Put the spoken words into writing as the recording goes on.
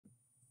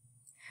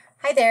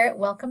Hi there,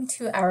 welcome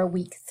to our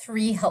week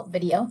 3 help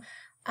video.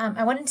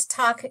 I wanted to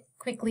talk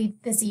quickly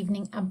this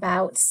evening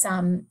about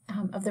some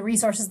of the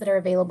resources that are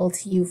available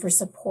to you for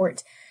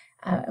support.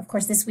 Of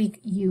course, this week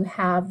you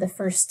have the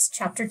first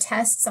chapter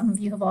test. Some of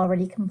you have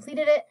already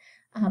completed it.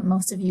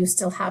 Most of you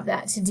still have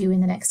that to do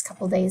in the next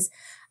couple days.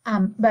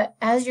 But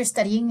as you're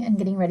studying and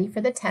getting ready for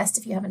the test,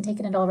 if you haven't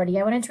taken it already,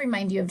 I wanted to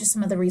remind you of just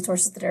some of the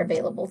resources that are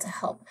available to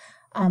help.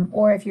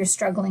 Or if you're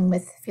struggling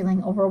with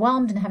feeling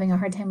overwhelmed and having a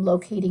hard time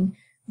locating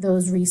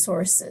those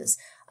resources.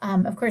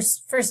 Of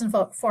course, first and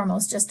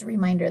foremost, just a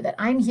reminder that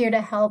I'm here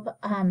to help.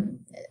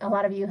 A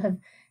lot of you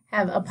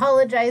have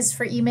apologized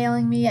for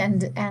emailing me,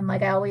 and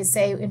like I always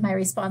say in my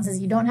responses,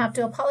 you don't have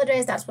to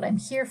apologize. That's what I'm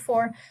here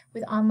for.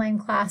 With online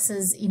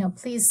classes,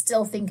 please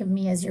still think of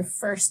me as your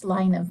first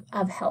line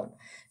of help.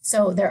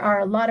 So there are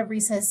a lot of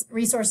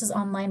resources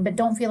online, but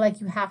don't feel like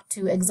you have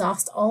to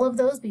exhaust all of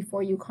those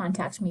before you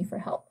contact me for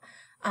help.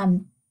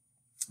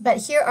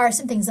 But here are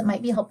some things that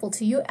might be helpful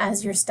to you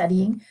as you're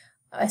studying,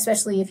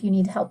 especially if you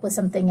need help with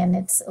something and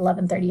it's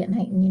 11:30 at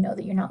night and you know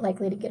that you're not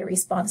likely to get a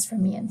response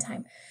from me in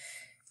time.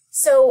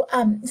 So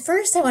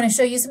first I want to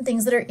show you some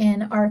things that are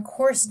in our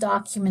course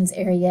documents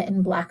area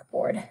in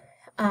Blackboard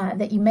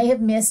that you may have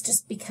missed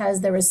just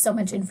because there was so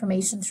much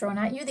information thrown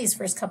at you these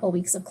first couple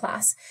weeks of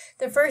class.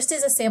 The first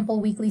is a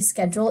sample weekly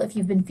schedule if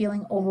you've been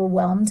feeling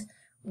overwhelmed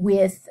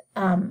with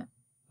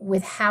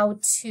how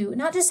to,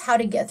 not just how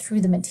to get through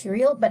the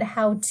material, but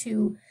how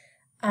to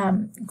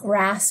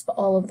grasp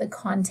all of the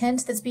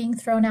content that's being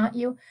thrown at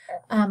you.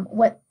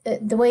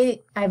 The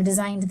way I've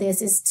designed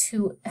this is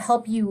to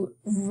help you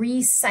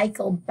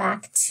recycle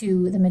back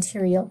to the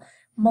material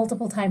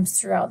multiple times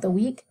throughout the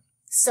week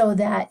so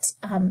that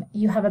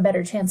you have a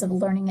better chance of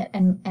learning it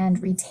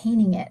and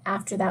retaining it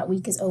after that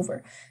week is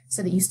over,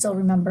 so that you still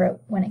remember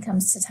it when it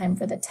comes to time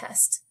for the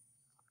test.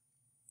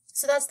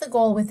 So that's the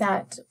goal with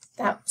that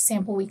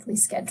sample weekly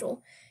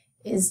schedule,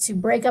 is to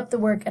break up the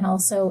work and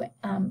also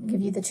give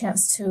you the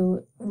chance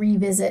to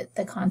revisit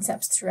the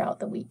concepts throughout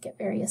the week at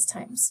various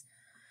times.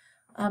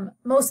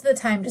 Most of the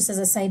time, just as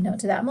a side note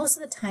to that, most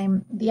of the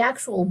time the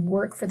actual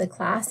work for the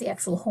class, the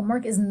actual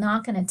homework, is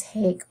not going to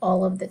take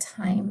all of the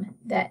time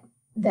that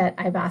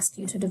I've asked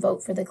you to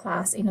devote for the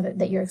class,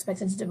 that you're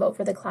expected to devote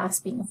for the class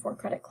being a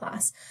 4-credit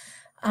class.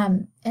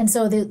 And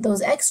so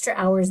those extra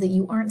hours that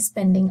you aren't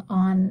spending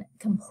on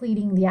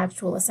completing the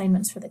actual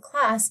assignments for the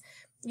class,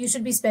 you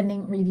should be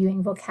spending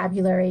reviewing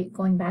vocabulary,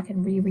 going back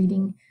and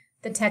rereading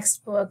the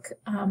textbook,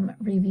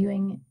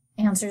 reviewing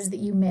answers that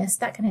you missed,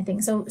 that kind of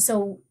thing.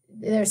 So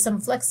there's some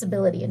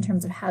flexibility in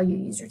terms of how you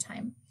use your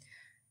time.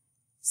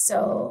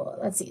 So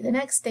let's see. The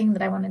next thing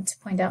that I wanted to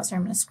point out, so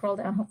I'm going to scroll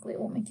down, hopefully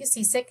it won't make you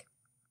seasick,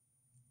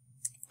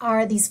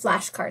 are these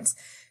flashcards.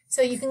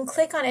 So you can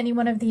click on any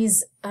one of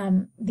these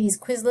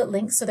Quizlet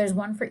links. So there's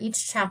one for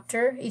each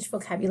chapter, each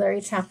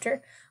vocabulary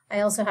chapter. I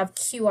also have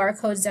QR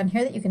codes down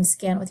here that you can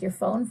scan with your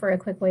phone for a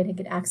quick way to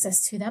get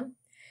access to them.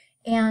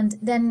 And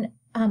then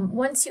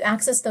once you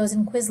access those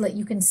in Quizlet,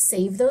 you can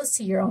save those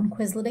to your own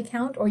Quizlet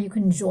account, or you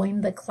can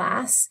join the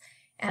class.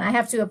 And I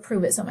have to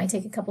approve it, so it might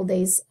take a couple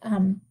days,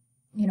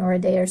 or a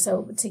day or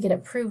so to get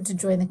approved to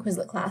join the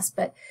Quizlet class.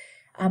 But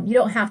you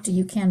don't have to.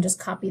 You can just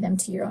copy them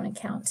to your own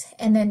account.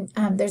 And then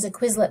there's a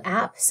Quizlet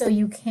app, so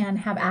you can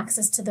have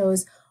access to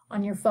those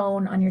on your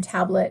phone, on your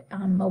tablet,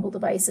 on mobile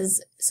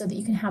devices, so that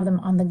you can have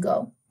them on the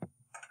go.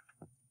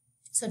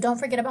 So don't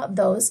forget about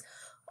those.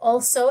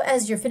 Also,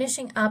 as you're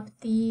finishing up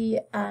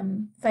the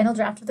final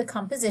draft of the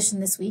composition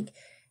this week,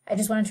 I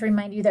just wanted to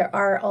remind you there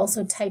are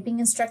also typing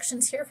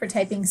instructions here for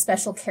typing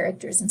special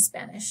characters in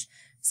Spanish.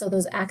 So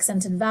those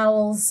accented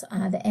vowels,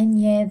 the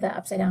ñ, the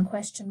upside down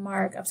question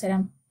mark, upside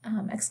down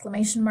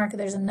exclamation mark.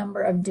 There's a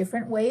number of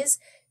different ways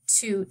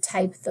to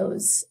type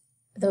those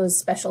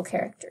special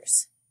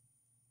characters.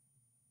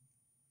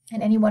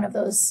 And any one of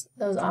those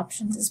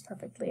options is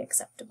perfectly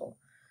acceptable.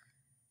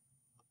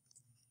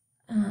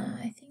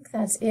 I think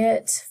that's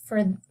it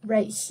for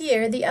right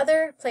here. The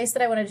other place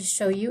that I wanted to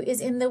show you is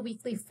in the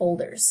weekly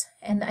folders.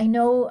 And I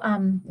know,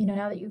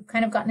 now that you've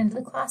kind of gotten into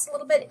the class a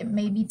little bit, it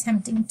may be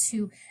tempting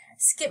to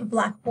skip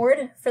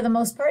Blackboard for the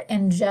most part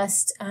and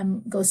just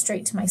go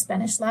straight to my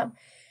Spanish lab,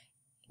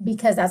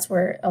 because that's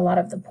where a lot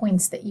of the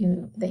points that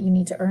you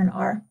need to earn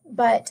are.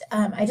 But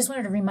I just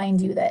wanted to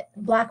remind you that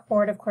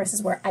Blackboard, of course,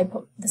 is where I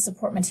put the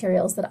support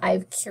materials that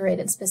I've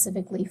curated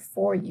specifically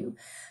for you.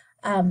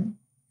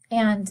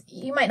 And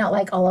you might not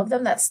like all of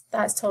them, that's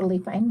totally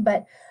fine,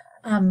 but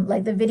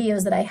like the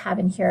videos that I have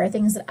in here are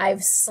things that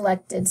I've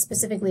selected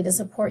specifically to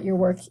support your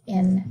work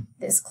in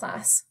this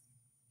class.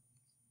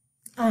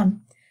 There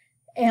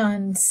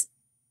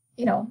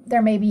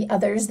may be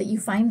others that you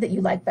find that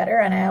you like better,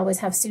 and I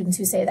always have students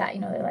who say that,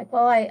 they're like,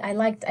 well, I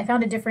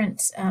found a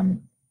different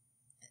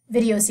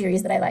video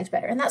series that I liked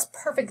better, and that's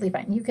perfectly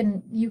fine. You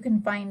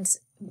can find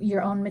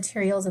your own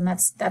materials, and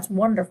that's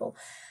wonderful.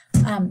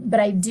 But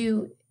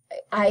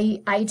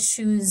I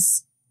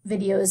choose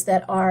videos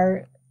that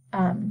are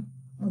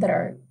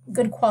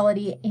good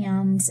quality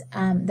and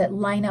that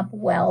line up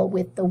well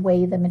with the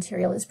way the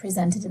material is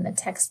presented in the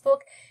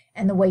textbook,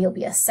 and the way you'll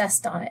be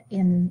assessed on it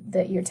in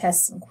your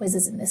tests and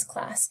quizzes in this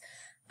class.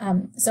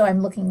 So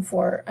I'm looking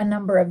for a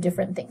number of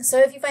different things. So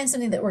if you find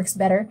something that works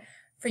better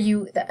for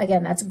you,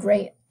 again, that's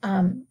great.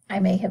 I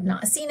may have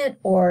not seen it,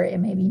 or it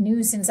may be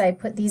new since I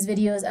put these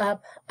videos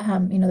up.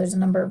 There's a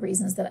number of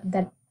reasons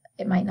that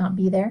it might not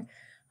be there.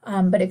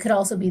 But it could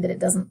also be that it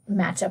doesn't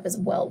match up as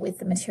well with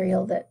the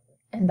material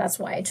and that's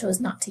why I chose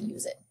not to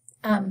use it.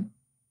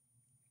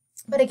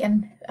 But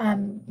again,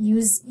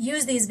 use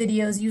these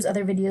videos, use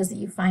other videos that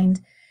you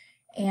find,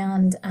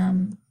 and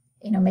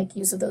make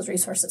use of those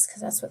resources,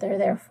 because that's what they're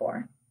there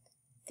for.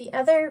 The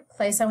other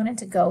place I wanted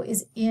to go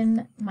is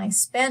in my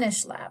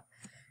Spanish lab.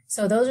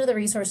 So those are the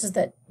resources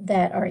that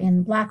are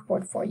in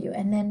Blackboard for you.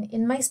 And then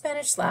in my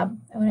Spanish lab,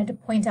 I wanted to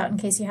point out, in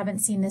case you haven't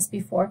seen this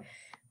before,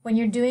 when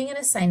you're doing an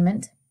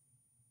assignment,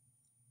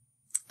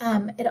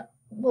 it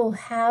will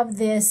have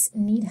this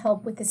need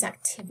help with this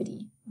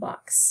activity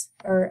box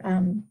or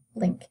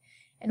link.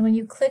 And when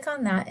you click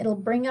on that, it'll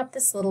bring up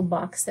this little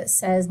box that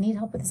says need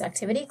help with this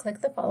activity.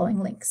 Click the following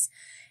links.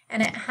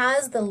 And it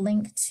has the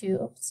link to,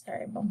 oops,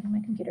 sorry, I'm bumping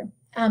my computer.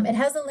 It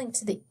has the link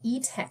to the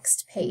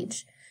e-text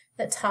page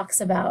that talks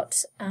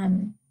about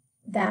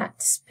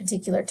that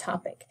particular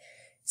topic.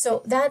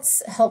 So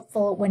that's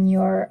helpful when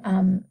you're,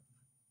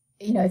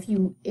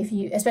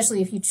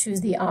 especially if you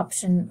choose the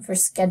option for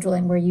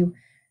scheduling where you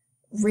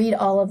read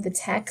all of the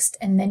text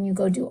and then you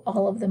go do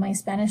all of the My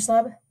Spanish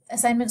Lab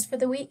assignments for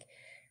the week.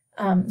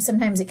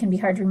 Sometimes it can be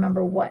hard to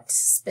remember what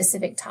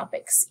specific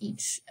topics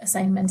each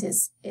assignment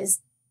is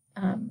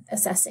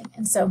assessing.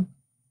 And so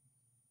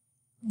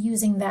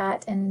using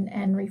that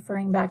and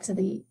referring back to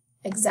the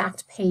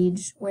exact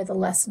page where the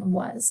lesson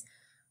was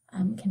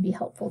can be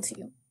helpful to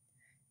you.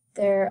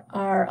 There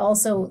are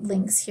also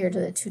links here to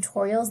the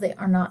tutorials. They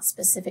are not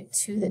specific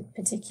to the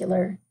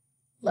particular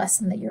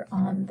lesson that you're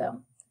on,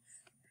 though.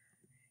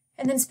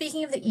 And then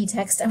speaking of the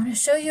e-text, I want to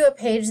show you a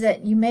page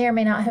that you may or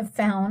may not have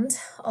found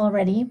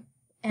already,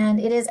 and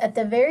it is at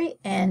the very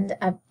end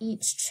of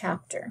each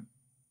chapter.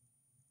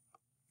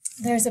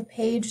 There's a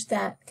page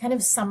that kind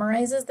of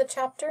summarizes the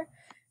chapter.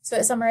 So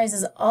it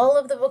summarizes all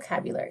of the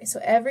vocabulary. So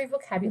every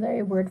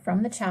vocabulary word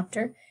from the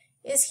chapter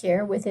is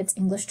here with its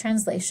English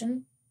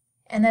translation.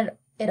 And then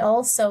it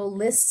also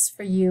lists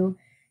for you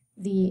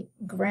the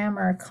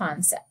grammar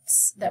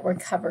concepts that were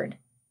covered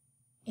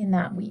in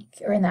that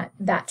week, or in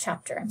that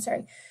chapter, I'm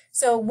sorry.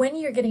 So when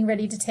you're getting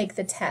ready to take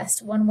the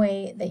test, one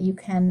way that you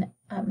can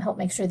help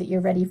make sure that you're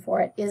ready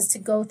for it is to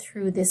go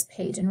through this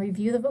page and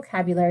review the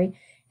vocabulary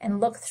and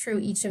look through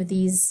each of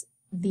these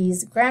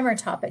grammar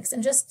topics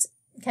and just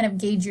kind of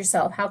gauge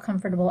yourself. How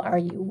comfortable are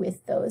you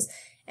with those?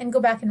 And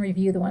go back and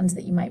review the ones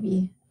that you might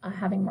be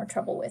having more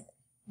trouble with.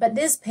 But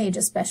this page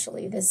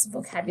especially, this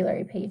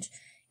vocabulary page,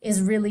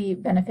 is really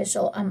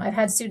beneficial. I've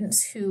had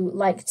students who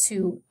like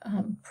to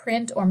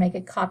print or make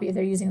a copy. If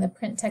they're using the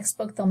print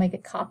textbook, they'll make a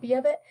copy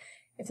of it.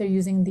 If they're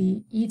using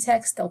the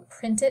e-text, they'll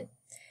print it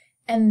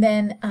and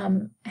then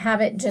have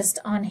it just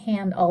on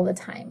hand all the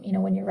time. You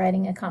know, when you're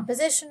writing a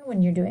composition,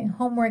 when you're doing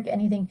homework,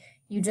 anything,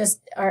 you just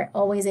are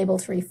always able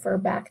to refer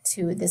back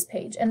to this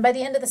page. And by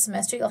the end of the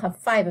semester, you'll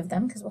have 5 of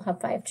them because we'll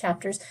have 5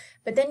 chapters,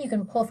 but then you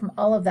can pull from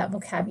all of that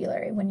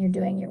vocabulary when you're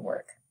doing your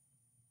work.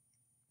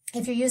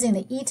 If you're using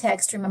the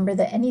e-text, remember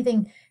that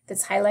anything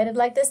that's highlighted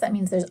like this, that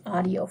means there's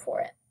audio for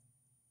it.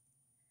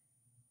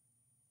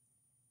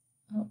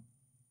 Oh,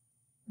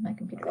 my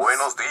computer.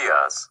 Buenos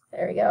días.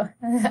 There we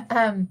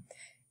go.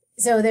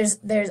 So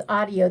there's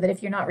audio that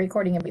if you're not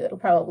recording a video, it'll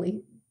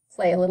probably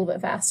play a little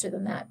bit faster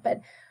than that.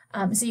 But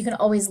so you can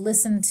always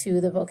listen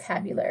to the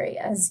vocabulary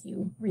as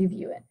you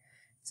review it.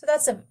 So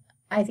that's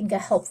I think a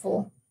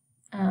helpful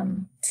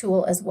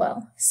tool as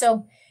well.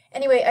 So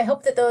anyway, I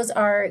hope that those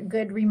are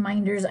good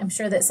reminders. I'm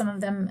sure that some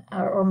of them,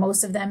 or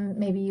most of them,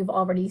 maybe you've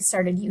already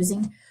started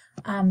using.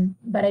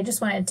 But I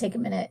just wanted to take a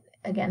minute.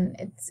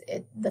 Again,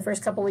 the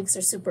first couple weeks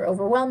are super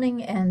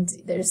overwhelming, and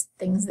there's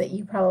things that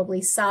you probably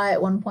saw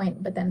at one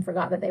point, but then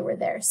forgot that they were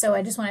there. So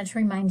I just wanted to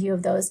remind you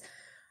of those.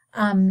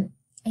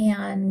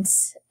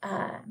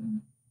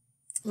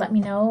 Let me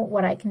know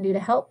what I can do to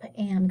help,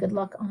 and good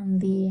luck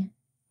on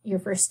your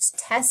first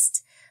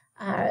test.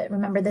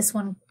 Remember, this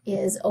one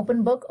is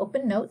open book,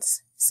 open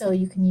notes, so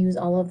you can use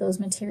all of those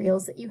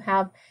materials that you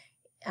have.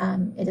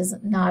 It is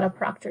not a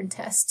proctored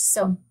test.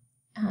 So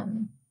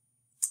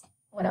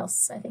what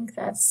else? I think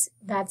that's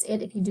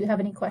it. If you do have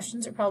any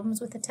questions or problems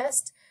with the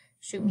test,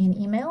 shoot me an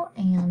email,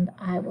 and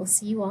I will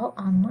see you all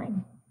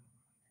online.